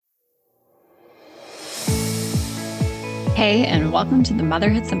Hey, and welcome to the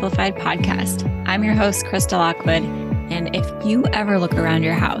Motherhood Simplified podcast. I'm your host, Krista Lockwood. And if you ever look around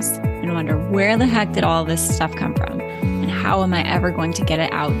your house and wonder where the heck did all this stuff come from and how am I ever going to get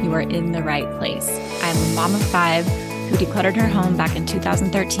it out, you are in the right place. I'm a mom of 5 who decluttered her home back in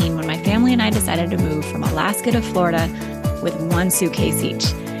 2013 when my family and I decided to move from Alaska to Florida with 1 suitcase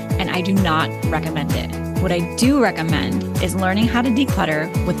each. And I do not recommend it. What I do recommend is learning how to declutter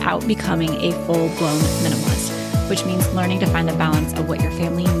without becoming a full-blown minimalist, which means learning to find the balance of what your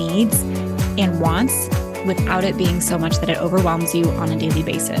family needs and wants without it being so much that it overwhelms you on a daily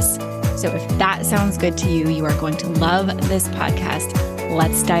basis. So if that sounds good to you, you are going to love this podcast.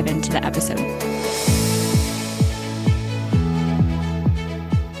 Let's dive into the episode.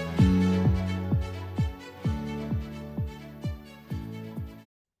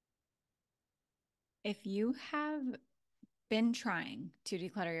 If you have been trying to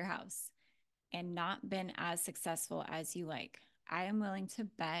declutter your house and not been as successful as you like, I am willing to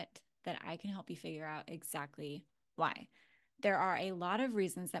bet that I can help you figure out exactly why. There are a lot of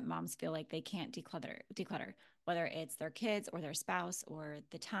reasons that moms feel like they can't declutter, whether it's their kids or their spouse or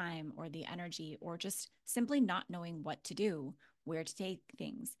the time or the energy or just simply not knowing what to do, where to take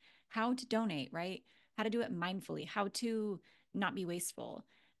things, how to donate, right? How to do it mindfully, how to not be wasteful.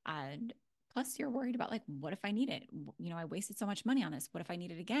 And plus you're worried about like, what if I need it? I wasted so much money on this. What if I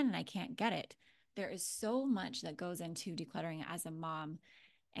need it again and I can't get it? There is so much that goes into decluttering as a mom.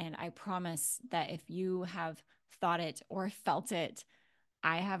 And I promise that if you have thought it or felt it,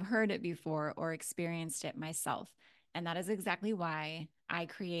 I have heard it before or experienced it myself. And that is exactly why I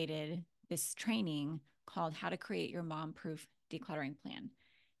created this training called How to Create Your Mom-Proof Decluttering Plan.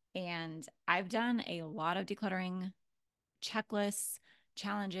 And I've done a lot of decluttering checklists,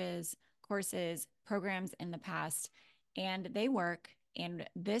 challenges, courses, programs in the past, and they work. And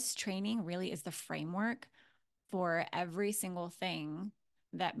this training really is the framework for every single thing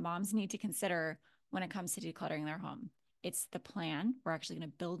that moms need to consider when it comes to decluttering their home. It's the plan. We're actually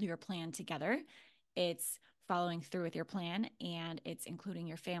going to build your plan together. It's following through with your plan, and it's including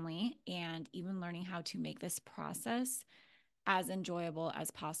your family and even learning how to make this process as enjoyable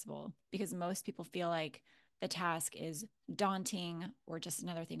as possible, because most people feel like the task is daunting or just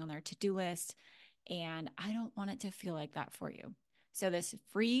another thing on their to-do list. And I don't want it to feel like that for you. So this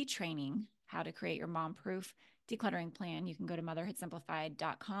free training, How to Create Your Mom-Proof Decluttering Plan, you can go to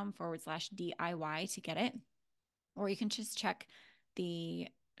motherhoodsimplified.com/DIY to get it. Or you can just check the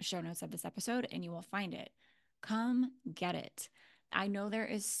show notes of this episode and you will find it. Come get it. I know there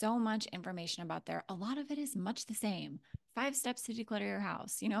is so much information about there. A lot of it is much the same. 5 steps to declutter your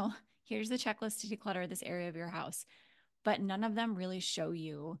house. Here's the checklist to declutter this area of your house. But none of them really show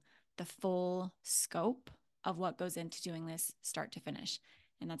you the full scope of what goes into doing this start to finish.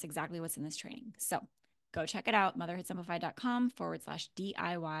 And that's exactly what's in this training. So go check it out,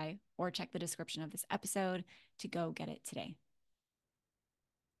 motherhoodsimplified.com/DIY, or check the description of this episode to go get it today.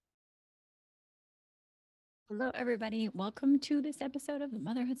 Hello, everybody. Welcome to this episode of the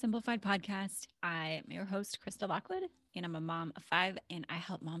Motherhood Simplified podcast. I am your host, Krista Lockwood, and I'm a mom of 5, and I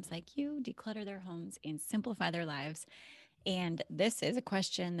help moms like you declutter their homes and simplify their lives. And this is a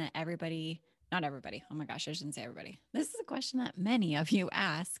question that not everybody, oh my gosh, I shouldn't say everybody. This is a question that many of you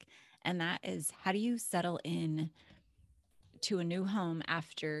ask, and that is, how do you settle in to a new home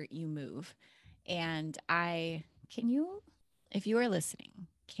after you move? And if you are listening,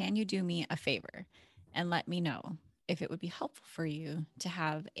 can you do me a favor and let me know if it would be helpful for you to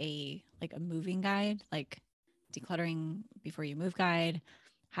have a moving guide, like decluttering before you move guide,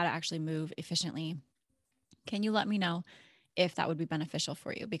 how to actually move efficiently? Can you let me know if that would be beneficial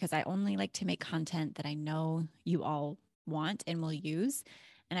for you? Because I only like to make content that I know you all want and will use.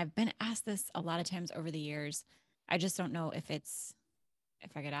 And I've been asked this a lot of times over the years. I just don't know if I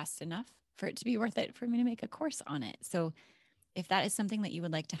get asked enough for it to be worth it for me to make a course on it. So if that is something that you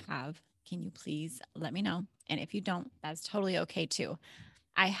would like to have, can you please let me know? And if you don't, that's totally okay too.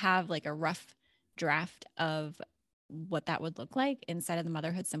 I have like a rough draft of what that would look like inside of the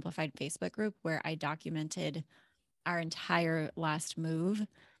Motherhood Simplified Facebook group, where I documented our entire last move.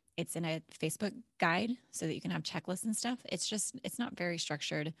 It's in a Facebook guide so that you can have checklists and stuff. It's not very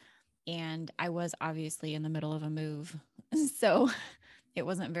structured. And I was obviously in the middle of a move. So it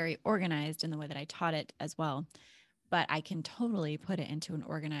wasn't very organized in the way that I taught it as well. But I can totally put it into an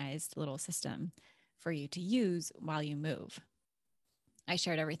organized little system for you to use while you move. I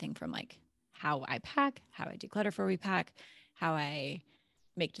shared everything from like how I pack, how I declutter before we pack, how I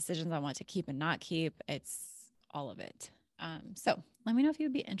make decisions on what to keep and not keep. It's all of it. So let me know if you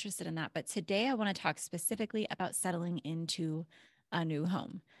would be interested in that. But today I want to talk specifically about settling into a new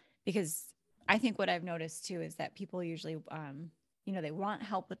home, because I think what I've noticed too is that people usually, they want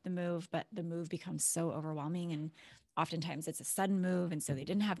help with the move, but the move becomes so overwhelming. And oftentimes it's a sudden move. And so they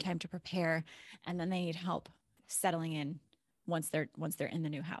didn't have time to prepare. And then they need help settling in once they're in the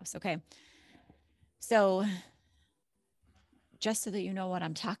new house. Okay. So just so that you know what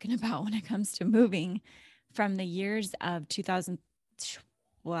I'm talking about when it comes to moving, from the years of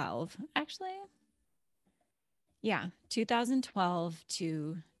 2012, actually, yeah, 2012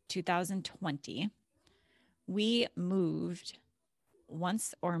 to 2020, we moved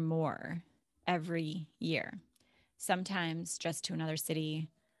once or more every year, sometimes just to another city,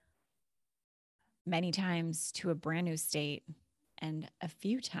 many times to a brand new state, and a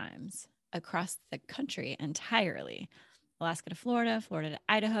few times across the country entirely. Alaska to Florida, Florida to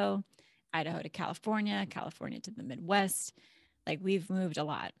Idaho, Idaho to California, California to the Midwest. Like we've moved a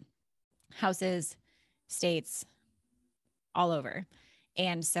lot, houses, states, all over.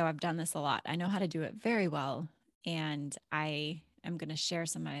 And so I've done this a lot. I know how to do it very well. And I am going to share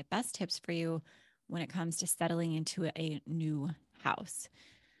some of my best tips for you when it comes to settling into a new house.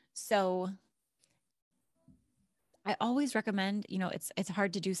 So I always recommend, it's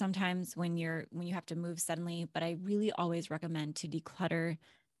hard to do sometimes when you have to move suddenly, but I really always recommend to declutter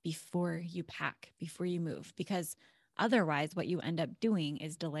before you pack, before you move, because otherwise what you end up doing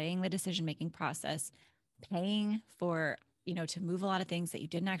is delaying the decision-making process, paying for, to move a lot of things that you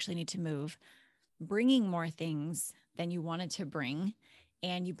didn't actually need to move, bringing more things than you wanted to bring,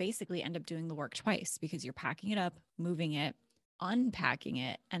 and you basically end up doing the work twice because you're packing it up, moving it, unpacking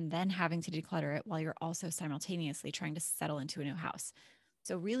it, and then having to declutter it while you're also simultaneously trying to settle into a new house.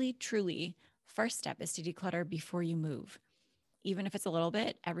 So, really, truly, first step is to declutter before you move. Even if it's a little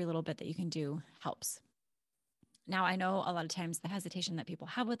bit, every little bit that you can do helps. Now, I know a lot of times the hesitation that people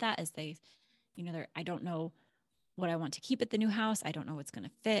have with that is I don't know what I want to keep at the new house. I don't know what's going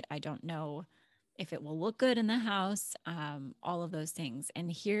to fit. I don't know if it will look good in the house, all of those things.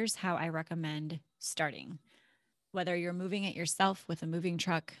 And here's how I recommend starting. Whether you're moving it yourself with a moving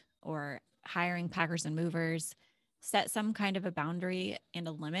truck or hiring packers and movers, set some kind of a boundary and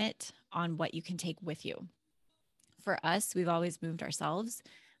a limit on what you can take with you. For us, we've always moved ourselves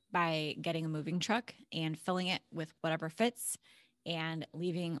by getting a moving truck and filling it with whatever fits and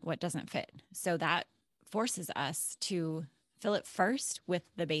leaving what doesn't fit. So that forces us to fill it first with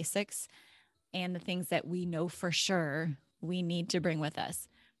the basics and the things that we know for sure we need to bring with us.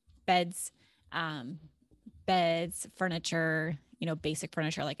 Beds, um, furniture, basic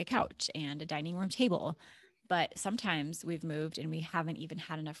furniture like a couch and a dining room table. But sometimes we've moved and we haven't even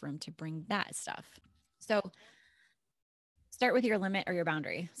had enough room to bring that stuff. So start with your limit or your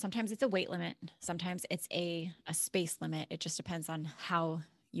boundary. Sometimes it's a weight limit, sometimes it's a space limit. It just depends on how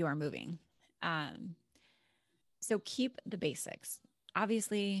you are moving. Um, so keep the basics.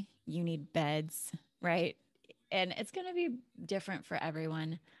 Obviously, you need beds, right? And it's going to be different for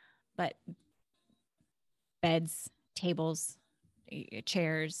everyone, but beds, tables,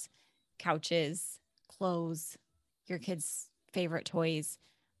 chairs, couches, clothes, your kids' favorite toys,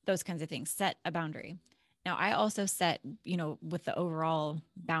 those kinds of things. Set a boundary. Now, I also set, with the overall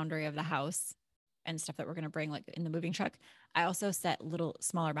boundary of the house and stuff that we're going to bring, like in the moving truck, I also set little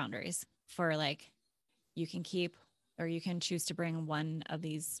smaller boundaries for like you can keep or you can choose to bring one of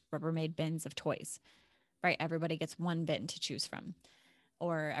these Rubbermaid bins of toys, right? Everybody gets one bin to choose from,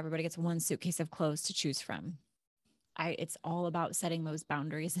 or everybody gets one suitcase of clothes to choose from. It's all about setting those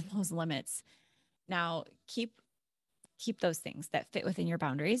boundaries and those limits. Now, keep those things that fit within your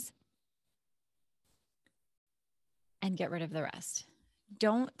boundaries and get rid of the rest.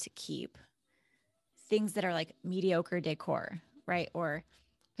 Don't keep things that are like mediocre decor, right? Or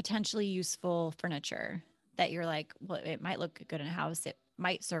potentially useful furniture that you're like, well, it might look good in a house. It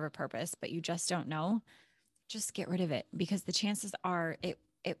might serve a purpose, but you just don't know. Just get rid of it because the chances are it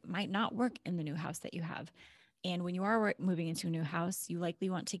might not work in the new house that you have. And when you are moving into a new house, you likely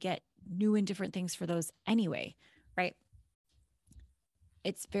want to get new and different things for those anyway, right?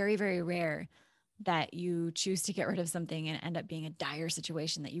 It's very, very rare that you choose to get rid of something and end up being a dire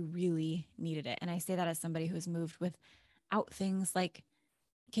situation that you really needed it. And I say that as somebody who's moved without things like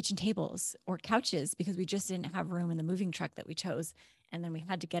kitchen tables or couches because we just didn't have room in the moving truck that we chose. And then we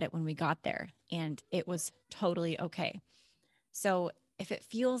had to get it when we got there. And it was totally okay. So if it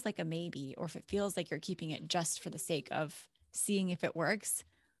feels like a maybe, or if it feels like you're keeping it just for the sake of seeing if it works,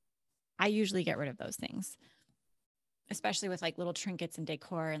 I usually get rid of those things, especially with like little trinkets and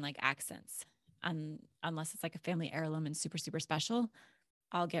decor and like accents. Unless it's like a family heirloom and super, super special,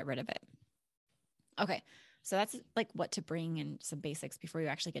 I'll get rid of it. Okay. So that's like what to bring and some basics before you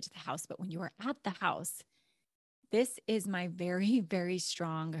actually get to the house. But when you are at the house, this is my very, very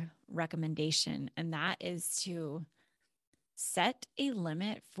strong recommendation, and that is to set a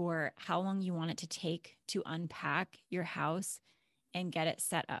limit for how long you want it to take to unpack your house and get it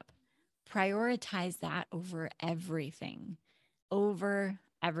set up. Prioritize that over everything, over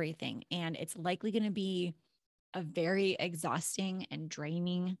everything. And it's likely going to be a very exhausting and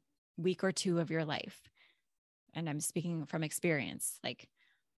draining week or two of your life. And I'm speaking from experience. Like,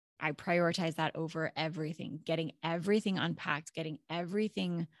 I prioritize that over everything, getting everything unpacked, getting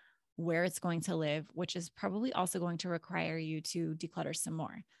everything where it's going to live, which is probably also going to require you to declutter some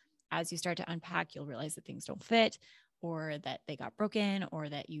more. As you start to unpack, you'll realize that things don't fit, or that they got broken, or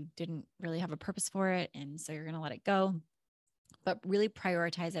that you didn't really have a purpose for it. And so you're going to let it go. But really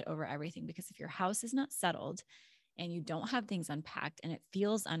prioritize it over everything, because if your house is not settled and you don't have things unpacked and it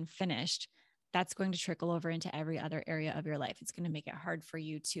feels unfinished, that's going to trickle over into every other area of your life. It's going to make it hard for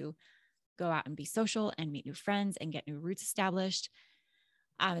you to go out and be social and meet new friends and get new roots established.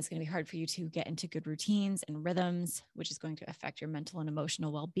 It's going to be hard for you to get into good routines and rhythms, which is going to affect your mental and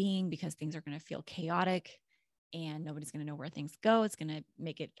emotional well-being, because things are going to feel chaotic and nobody's going to know where things go. It's going to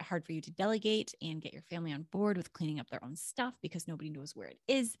make it hard for you to delegate and get your family on board with cleaning up their own stuff, because nobody knows where it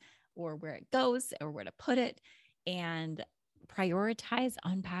is or where it goes or where to put it. And prioritize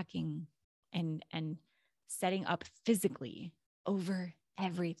unpacking and setting up physically over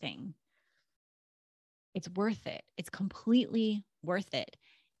everything. It's worth it. It's completely worth it.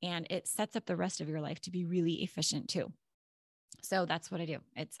 And it sets up the rest of your life to be really efficient too. So that's what I do.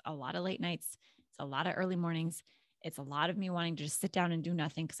 It's a lot of late nights. It's a lot of early mornings. It's a lot of me wanting to just sit down and do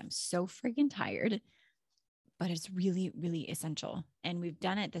nothing because I'm so freaking tired. But it's really, really essential. And we've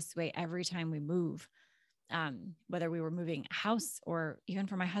done it this way every time we move. Whether we were moving a house or even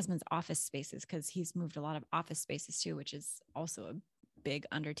for my husband's office spaces, because he's moved a lot of office spaces too, which is also a big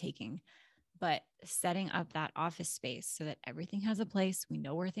undertaking. But setting up that office space so that everything has a place, we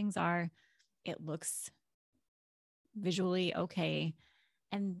know where things are, it looks visually okay.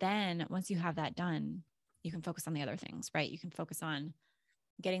 And then once you have that done, you can focus on the other things, right? You can focus on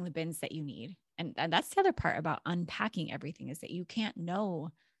getting the bins that you need. And that's the other part about unpacking everything, is that you can't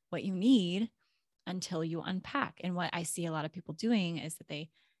know what you need until you unpack. And what I see a lot of people doing is that they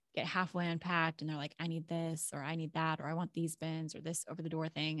get halfway unpacked and they're like, I need this, or I need that, or I want these bins, or this over the door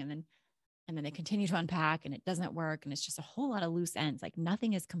thing. And then they continue to unpack and it doesn't work. And it's just a whole lot of loose ends. Like,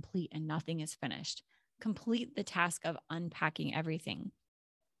 nothing is complete and nothing is finished. Complete the task of unpacking everything.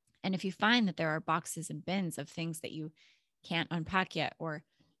 And if you find that there are boxes and bins of things that you can't unpack yet or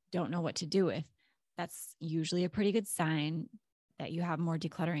don't know what to do with, that's usually a pretty good sign that you have more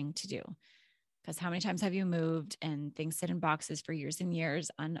decluttering to do. Because how many times have you moved and things sit in boxes for years and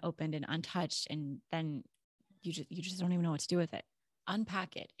years, unopened and untouched, and then you just don't even know what to do with it?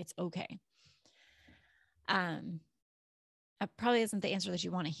 Unpack it. It's okay. That probably isn't the answer that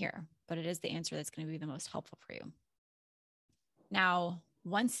you want to hear, but it is the answer that's going to be the most helpful for you. Now,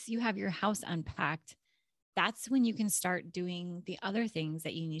 once you have your house unpacked, that's when you can start doing the other things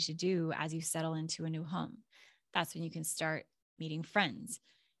that you need to do as you settle into a new home. That's when you can start meeting friends.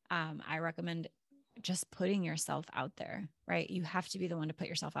 I recommend just putting yourself out there, right? You have to be the one to put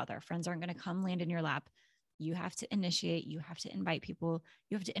yourself out there. Friends aren't going to come land in your lap. You have to initiate, you have to invite people,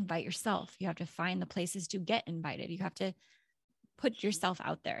 you have to invite yourself. You have to find the places to get invited. You have to put yourself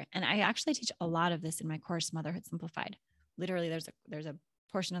out there. And I actually teach a lot of this in my course, Motherhood Simplified. Literally, there's a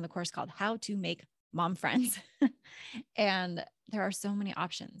portion of the course called How to Make Mom Friends. And there are so many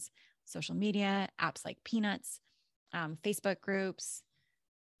options: social media, apps like Peanuts, Facebook groups,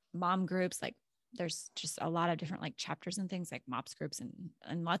 mom groups. Like, there's just a lot of different like chapters and things, like MOPS groups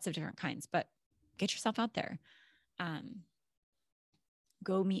and lots of different kinds. But get yourself out there.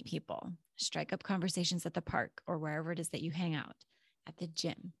 Go meet people, strike up conversations at the park or wherever it is that you hang out, at the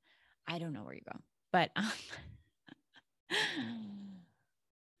gym. I don't know where you go, but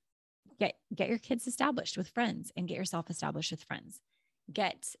get your kids established with friends and get yourself established with friends.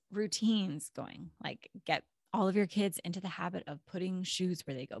 Get routines going, like get all of your kids into the habit of putting shoes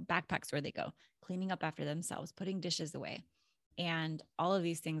where they go, backpacks where they go, cleaning up after themselves, putting dishes away. And all of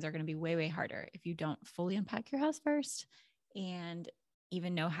these things are going to be way, way harder if you don't fully unpack your house first and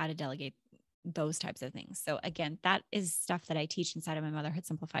even know how to delegate those types of things. So again, that is stuff that I teach inside of my Motherhood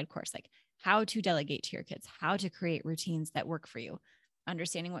Simplified course, like how to delegate to your kids, how to create routines that work for you,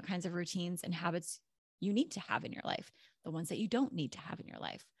 understanding what kinds of routines and habits you need to have in your life, the ones that you don't need to have in your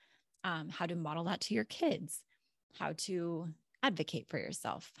life, how to model that to your kids, how to advocate for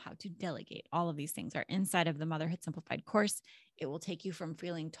yourself, how to delegate. All of these things are inside of the Motherhood Simplified course. It will take you from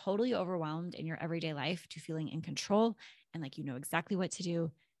feeling totally overwhelmed in your everyday life to feeling in control and like you know exactly what to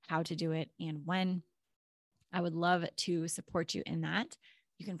do, how to do it, and when. I would love to support you in that.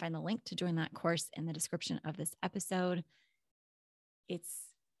 You can find the link to join that course in the description of this episode. It's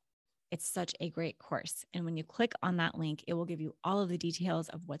such a great course. And when you click on that link, it will give you all of the details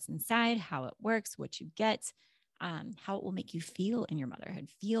of what's inside, how it works, what you get, how it will make you feel in your motherhood,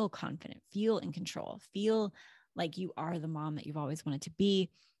 feel confident, feel in control, feel like you are the mom that you've always wanted to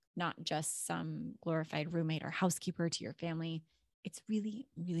be, not just some glorified roommate or housekeeper to your family. It's really,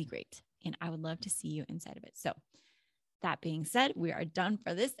 really great. And I would love to see you inside of it. So that being said, we are done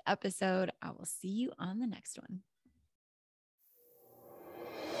for this episode. I will see you on the next one.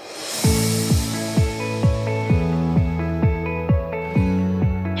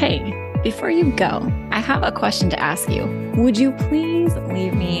 Hey, before you go, I have a question to ask you. Would you please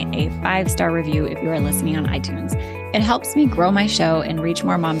leave me a 5-star review if you are listening on iTunes? It helps me grow my show and reach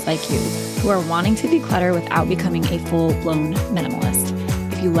more moms like you who are wanting to declutter without becoming a full-blown minimalist.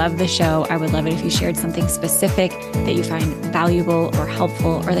 If you love the show, I would love it if you shared something specific that you find valuable or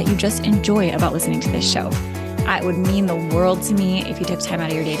helpful or that you just enjoy about listening to this show. It would mean the world to me if you took time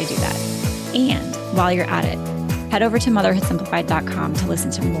out of your day to do that. And while you're at it, head over to motherhoodsimplified.com to listen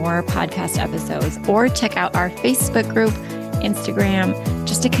to more podcast episodes or check out our Facebook group, Instagram,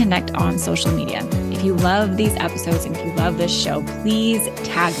 just to connect on social media. If you love these episodes and if you love this show, please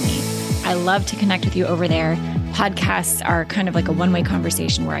tag me. I love to connect with you over there. Podcasts are kind of like a one-way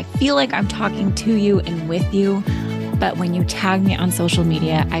conversation where I feel like I'm talking to you and with you. But when you tag me on social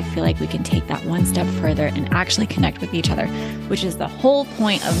media, I feel like we can take that one step further and actually connect with each other, which is the whole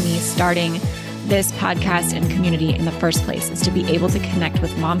point of me starting this podcast and community in the first place, is to be able to connect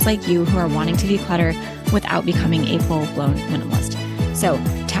with moms like you who are wanting to declutter without becoming a full-blown minimalist. So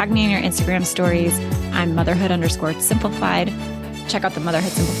tag me in your Instagram stories. I'm motherhood_simplified. Check out the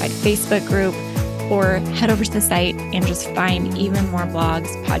Motherhood Simplified Facebook group, or head over to the site and just find even more blogs,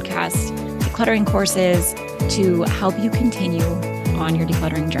 podcasts, decluttering courses to help you continue on your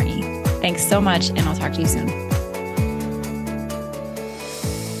decluttering journey. Thanks so much, and I'll talk to you soon.